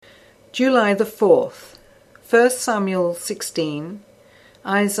July the 4th, 1 Samuel 16,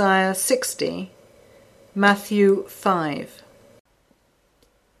 Isaiah 60, Matthew 5.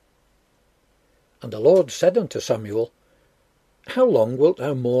 And the Lord said unto Samuel, How long wilt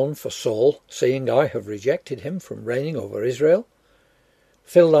thou mourn for Saul, seeing I have rejected him from reigning over Israel?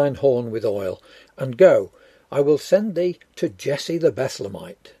 Fill thine horn with oil, and go, I will send thee to Jesse the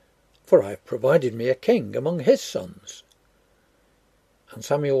Bethlehemite, for I have provided me a king among his sons. And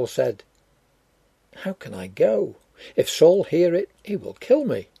Samuel said, How can I go? If Saul hear it, he will kill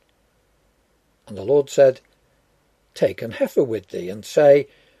me. And the Lord said, Take an heifer with thee, and say,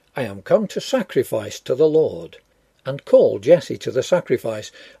 I am come to sacrifice to the Lord. And call Jesse to the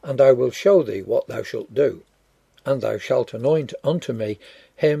sacrifice, and I will show thee what thou shalt do. And thou shalt anoint unto me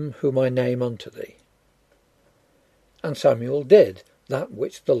him whom I name unto thee. And Samuel did that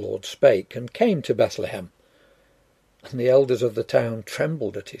which the Lord spake, and came to Bethlehem. And the elders of the town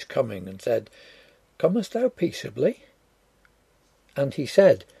trembled at his coming, and said, Comest thou peaceably? And he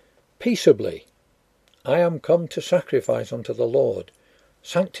said, Peaceably. I am come to sacrifice unto the Lord.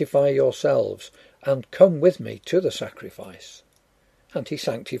 Sanctify yourselves, and come with me to the sacrifice. And he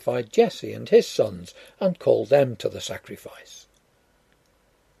sanctified Jesse and his sons, and called them to the sacrifice.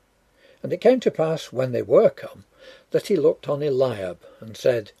 And it came to pass, when they were come, that he looked on Eliab, and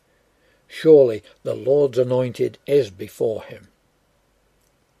said, Surely the Lord's anointed is before him.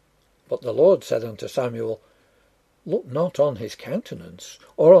 But the Lord said unto Samuel, Look not on his countenance,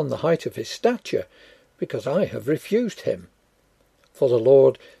 or on the height of his stature, because I have refused him. For the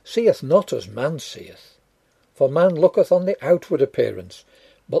Lord seeth not as man seeth. For man looketh on the outward appearance,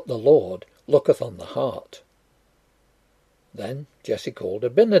 but the Lord looketh on the heart. Then Jesse called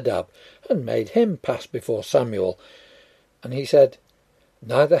Abinadab, and made him pass before Samuel. And he said,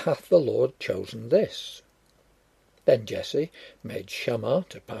 Neither hath the Lord chosen this. Then Jesse made Shammah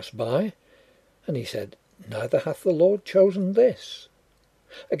to pass by, and he said, Neither hath the Lord chosen this.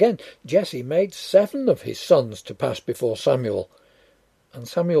 Again Jesse made 7 of his sons to pass before Samuel. And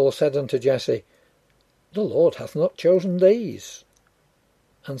Samuel said unto Jesse, The Lord hath not chosen these.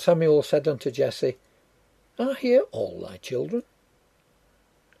 And Samuel said unto Jesse, Are here all thy children?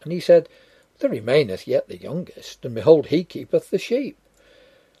 And he said, There remaineth yet the youngest, and behold, he keepeth the sheep.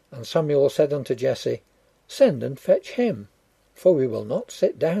 And Samuel said unto Jesse, Send and fetch him, for we will not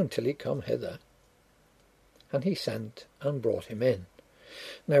sit down till he come hither. And he sent and brought him in.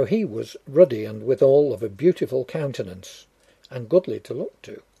 Now he was ruddy, and withal of a beautiful countenance, and goodly to look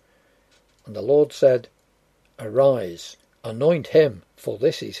to. And the Lord said, Arise, anoint him, for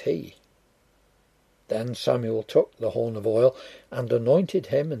this is he. Then Samuel took the horn of oil, and anointed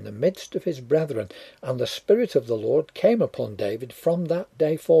him in the midst of his brethren, and the Spirit of the Lord came upon David from that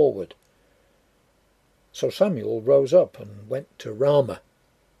day forward. So Samuel rose up and went to Ramah.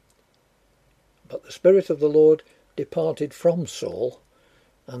 But the Spirit of the Lord departed from Saul,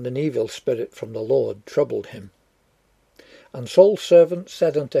 and an evil spirit from the Lord troubled him. And Saul's servant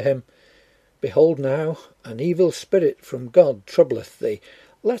said unto him, Behold now, an evil spirit from God troubleth thee.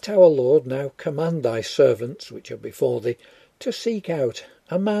 Let our Lord now command thy servants, which are before thee, to seek out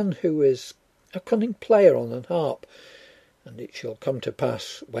a man who is a cunning player on an harp. And it shall come to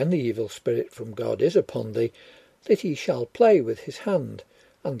pass, when the evil spirit from God is upon thee, that he shall play with his hand,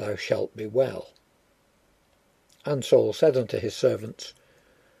 and thou shalt be well. And Saul said unto his servants,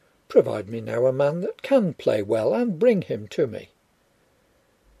 Provide me now a man that can play well, and bring him to me.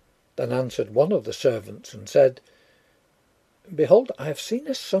 Then answered one of the servants, and said, Behold, I have seen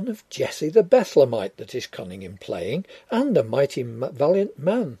a son of Jesse the Bethlehemite that is cunning in playing, and a mighty valiant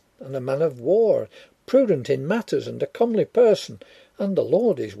man, and a man of war, prudent in matters, and a comely person, and the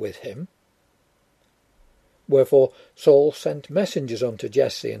Lord is with him. Wherefore Saul sent messengers unto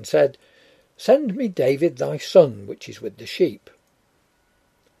Jesse, and said, Send me David thy son, which is with the sheep.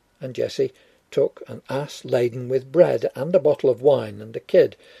 And Jesse took an ass laden with bread, and a bottle of wine, and a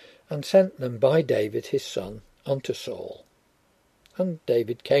kid, and sent them by David his son unto Saul. And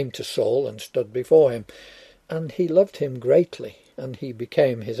David came to Saul, and stood before him, and he loved him greatly, and he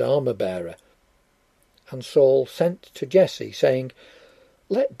became his armour-bearer. And Saul sent to Jesse, saying,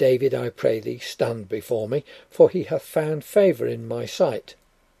 Let David, I pray thee, stand before me, for he hath found favour in my sight.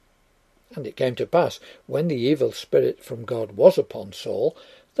 And it came to pass, when the evil spirit from God was upon Saul,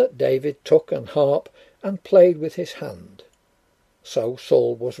 that David took an harp, and played with his hand. So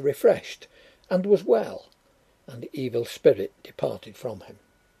Saul was refreshed, and was well, and the evil spirit departed from him.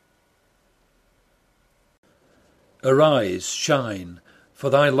 Arise, shine, for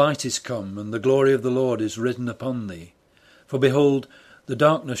thy light is come, and the glory of the Lord is risen upon thee. For behold, the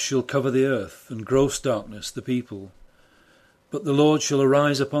darkness shall cover the earth, and gross darkness the people. But the Lord shall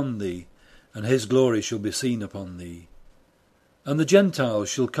arise upon thee, and his glory shall be seen upon thee. And the Gentiles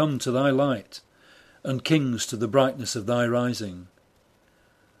shall come to thy light, and kings to the brightness of thy rising.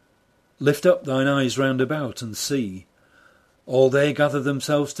 Lift up thine eyes round about, and see. All they gather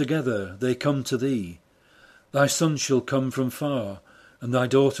themselves together, they come to thee. Thy sons shall come from far, and thy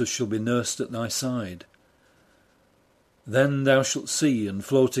daughters shall be nursed at thy side. Then thou shalt see and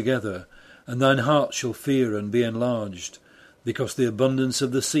flow together, and thine heart shall fear and be enlarged, because the abundance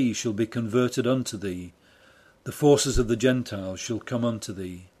of the sea shall be converted unto thee. The forces of the Gentiles shall come unto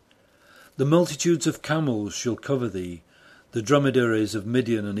thee. The multitudes of camels shall cover thee, the dromedaries of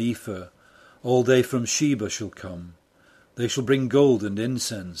Midian and Ephah, all they from Sheba shall come. They shall bring gold and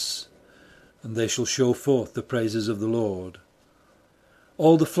incense, and they shall show forth the praises of the Lord.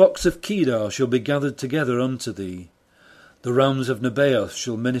 All the flocks of Kedar shall be gathered together unto thee. The rams of Nebaioth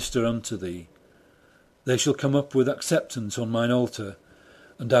shall minister unto thee. They shall come up with acceptance on mine altar,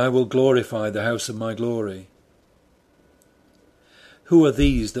 and I will glorify the house of my glory. Who are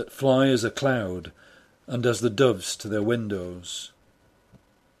these that fly as a cloud, and as the doves to their windows?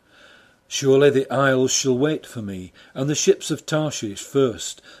 Surely the isles shall wait for me, and the ships of Tarshish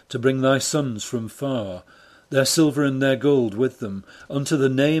first, to bring thy sons from far, their silver and their gold with them, unto the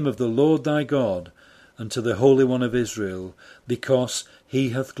name of the Lord thy God, and to the Holy One of Israel, because he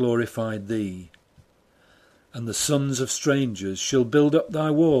hath glorified thee. And the sons of strangers shall build up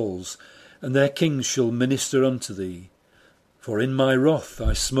thy walls, and their kings shall minister unto thee. For in my wrath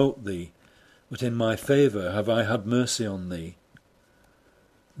I smote thee, but in my favour have I had mercy on thee.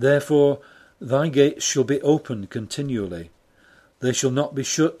 Therefore thy gates shall be opened continually, they shall not be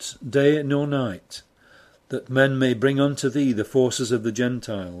shut day nor night, that men may bring unto thee the forces of the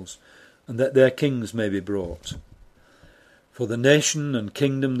Gentiles, and that their kings may be brought. For the nation and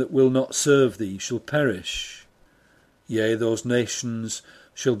kingdom that will not serve thee shall perish, yea, those nations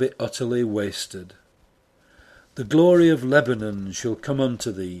shall be utterly wasted. The glory of Lebanon shall come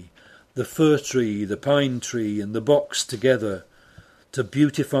unto thee, the fir tree, the pine tree, and the box together, to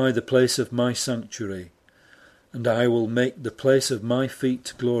beautify the place of my sanctuary, and I will make the place of my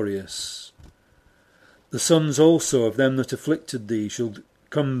feet glorious. The sons also of them that afflicted thee shall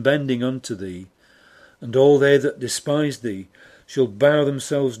come bending unto thee, and all they that despise thee shall bow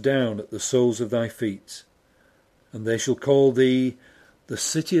themselves down at the soles of thy feet. And they shall call thee the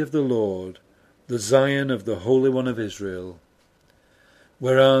city of the Lord, the Zion of the Holy One of Israel.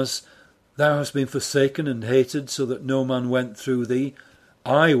 Whereas thou hast been forsaken and hated, so that no man went through thee,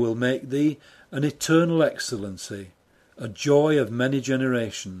 I will make thee an eternal excellency, a joy of many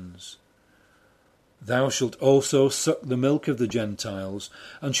generations. Thou shalt also suck the milk of the Gentiles,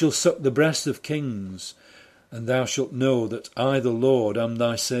 and shalt suck the breast of kings, and thou shalt know that I, the Lord, am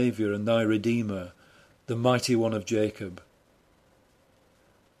thy Saviour and thy Redeemer, the mighty one of Jacob.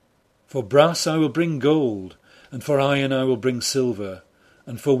 For brass I will bring gold, and for iron I will bring silver,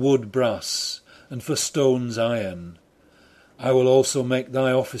 and for wood brass, and for stones iron. I will also make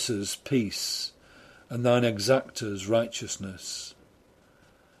thy officers peace, and thine exactors righteousness.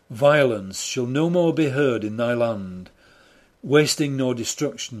 Violence shall no more be heard in thy land, wasting nor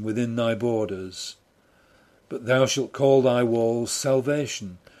destruction within thy borders. But thou shalt call thy walls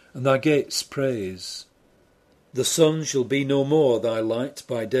salvation, and thy gates praise. The sun shall be no more thy light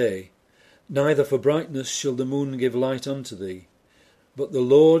by day, neither for brightness shall the moon give light unto thee. But the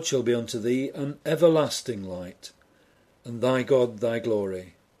Lord shall be unto thee an everlasting light, and thy God thy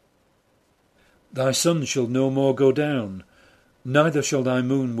glory. Thy sun shall no more go down, neither shall thy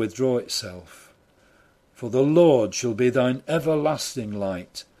moon withdraw itself. For the Lord shall be thine everlasting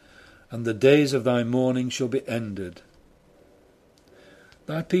light, and the days of thy mourning shall be ended.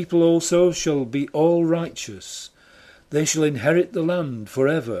 Thy people also shall be all righteous. They shall inherit the land for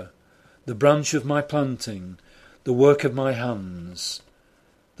ever, the branch of my planting, the work of my hands,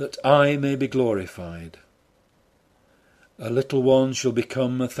 that I may be glorified. A little one shall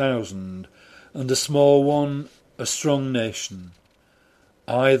become 1,000, and a small one a strong nation.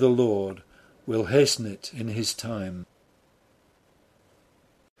 I, the Lord, will hasten it in his time.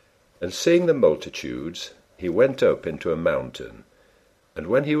 And seeing the multitudes, he went up into a mountain. And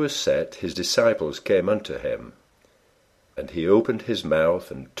when he was set, his disciples came unto him. And he opened his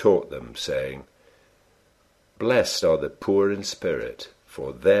mouth and taught them, saying, Blessed are the poor in spirit,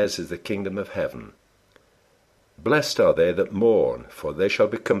 for theirs is the kingdom of heaven. Blessed are they that mourn, for they shall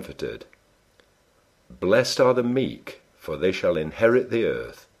be comforted. Blessed are the meek, for they shall inherit the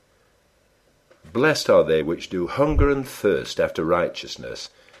earth. Blessed are they which do hunger and thirst after righteousness,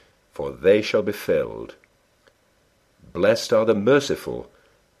 for they shall be filled. Blessed are the merciful,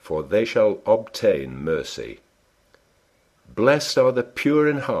 for they shall obtain mercy. Blessed are the pure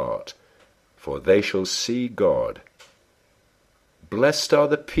in heart, for they shall see God. Blessed are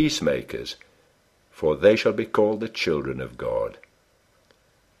the peacemakers, for they shall be called the children of God.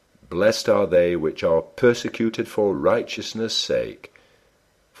 Blessed are they which are persecuted for righteousness' sake,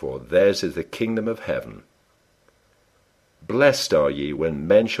 for theirs is the kingdom of heaven. Blessed are ye when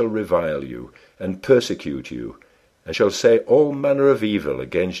men shall revile you, and persecute you, and shall say all manner of evil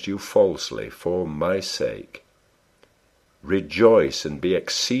against you falsely for my sake. Rejoice and be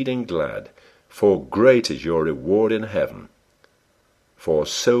exceeding glad, for great is your reward in heaven. For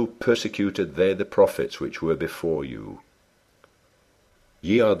so persecuted they the prophets which were before you.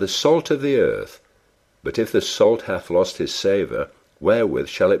 Ye are the salt of the earth, but if the salt hath lost his savour, wherewith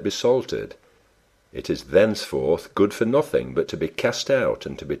shall it be salted? It is thenceforth good for nothing, but to be cast out,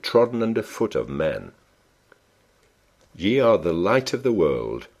 and to be trodden under foot of men. Ye are the light of the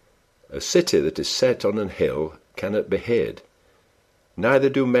world. A city that is set on an hill cannot be hid. Neither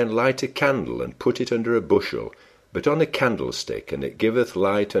do men light a candle, and put it under a bushel, but on a candlestick, and it giveth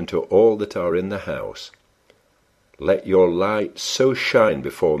light unto all that are in the house. Let your light so shine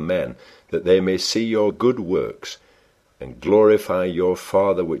before men, that they may see your good works, and glorify your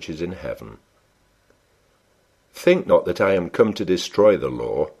Father which is in heaven. Think not that I am come to destroy the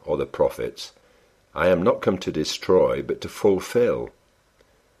law, or the prophets. I am not come to destroy, but to fulfill.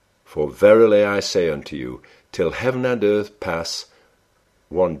 For verily I say unto you, till heaven and earth pass,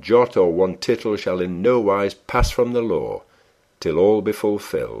 one jot or one tittle shall in no wise pass from the law, till all be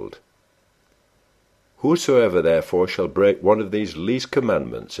fulfilled. Whosoever therefore shall break one of these least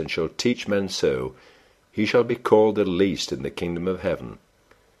commandments, and shall teach men so, he shall be called the least in the kingdom of heaven.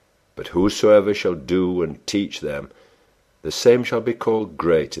 But whosoever shall do and teach them, the same shall be called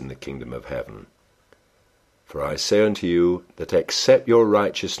great in the kingdom of heaven. For I say unto you, that except your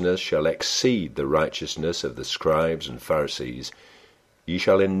righteousness shall exceed the righteousness of the scribes and Pharisees, ye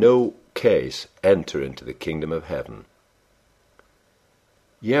shall in no case enter into the kingdom of heaven.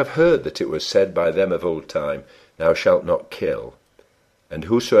 Ye have heard that it was said by them of old time, Thou shalt not kill, and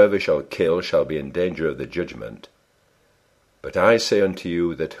whosoever shall kill shall be in danger of the judgment. But I say unto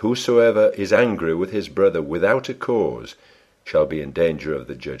you, that whosoever is angry with his brother without a cause shall be in danger of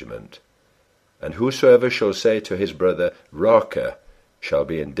the judgment. And whosoever shall say to his brother, Raca, shall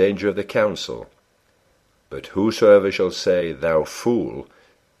be in danger of the council. But whosoever shall say, Thou fool,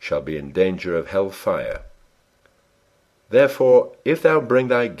 shall be in danger of hell fire. Therefore, if thou bring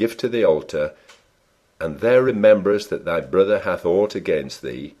thy gift to the altar, and there rememberest that thy brother hath aught against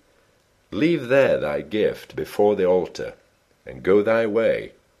thee, leave there thy gift before the altar, and go thy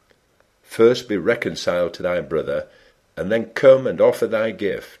way. First be reconciled to thy brother, and then come and offer thy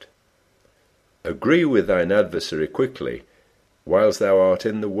gift. Agree with thine adversary quickly, whiles thou art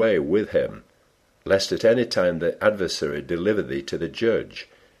in the way with him, lest at any time the adversary deliver thee to the judge,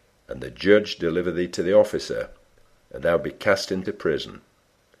 and the judge deliver thee to the officer, and thou be cast into prison.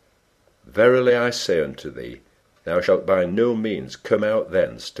 Verily I say unto thee, thou shalt by no means come out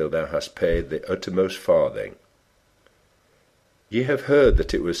thence till thou hast paid the uttermost farthing. Ye have heard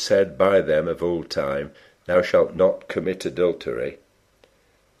that it was said by them of old time, Thou shalt not commit adultery.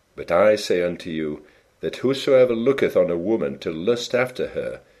 But I say unto you, that whosoever looketh on a woman to lust after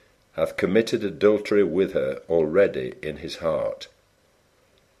her hath committed adultery with her already in his heart.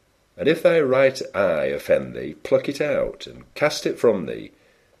 And if thy right eye offend thee, pluck it out, and cast it from thee.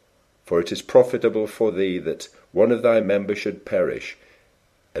 For it is profitable for thee that one of thy members should perish,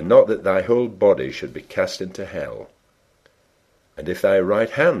 and not that thy whole body should be cast into hell. And if thy right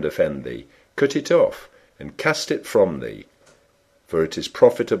hand offend thee, cut it off, and cast it from thee. For it is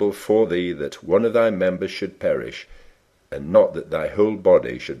profitable for thee that one of thy members should perish, and not that thy whole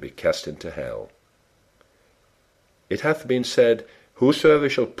body should be cast into hell. It hath been said, Whosoever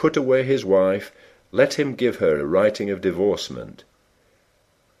shall put away his wife, let him give her a writing of divorcement.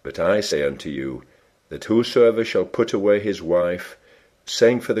 But I say unto you, that whosoever shall put away his wife,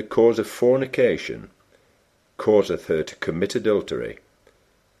 saying for the cause of fornication, causeth her to commit adultery.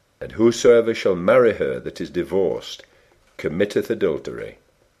 And whosoever shall marry her that is divorced, committeth adultery.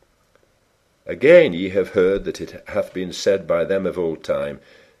 Again ye have heard that it hath been said by them of old time,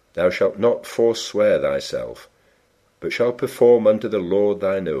 Thou shalt not forswear thyself, but shalt perform unto the Lord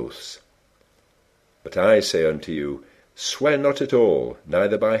thine oaths. But I say unto you, Swear not at all,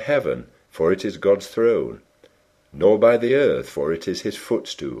 neither by heaven, for it is God's throne, nor by the earth, for it is his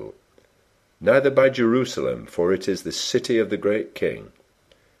footstool, neither by Jerusalem, for it is the city of the great King.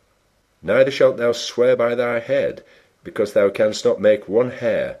 Neither shalt thou swear by thy head, because thou canst not make one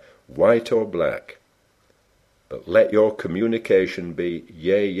hair white or black. But let your communication be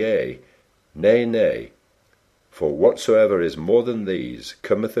yea, yea, nay, nay. For whatsoever is more than these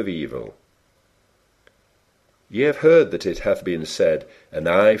cometh of evil. Ye have heard that it hath been said, An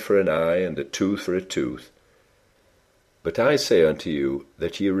eye for an eye, and a tooth for a tooth. But I say unto you,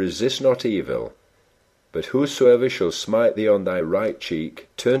 that ye resist not evil, but whosoever shall smite thee on thy right cheek,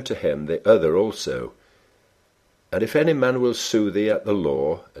 turn to him the other also. And if any man will sue thee at the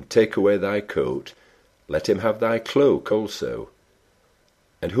law, and take away thy coat, let him have thy cloak also.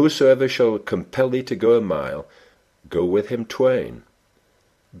 And whosoever shall compel thee to go a mile, go with him twain.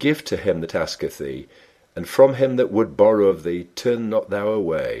 Give to him that asketh thee, and from him that would borrow of thee turn not thou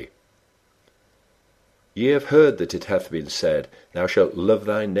away. Ye have heard that it hath been said, Thou shalt love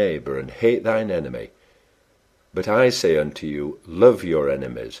thy neighbour, and hate thine enemy. But I say unto you, love your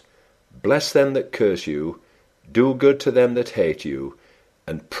enemies, bless them that curse you, do good to them that hate you,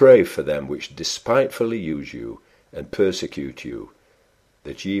 and pray for them which despitefully use you, and persecute you,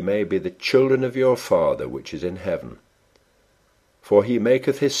 that ye may be the children of your Father which is in heaven. For he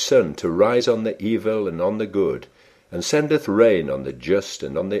maketh his sun to rise on the evil and on the good, and sendeth rain on the just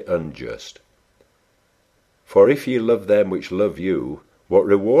and on the unjust. For if ye love them which love you, what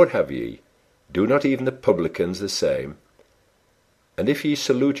reward have ye? Do not even the publicans the same? And if ye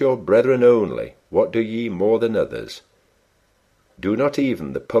salute your brethren only, what do ye more than others? Do not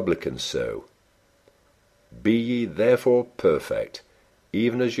even the publicans so? Be ye therefore perfect,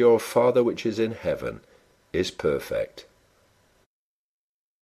 even as your Father which is in heaven is perfect.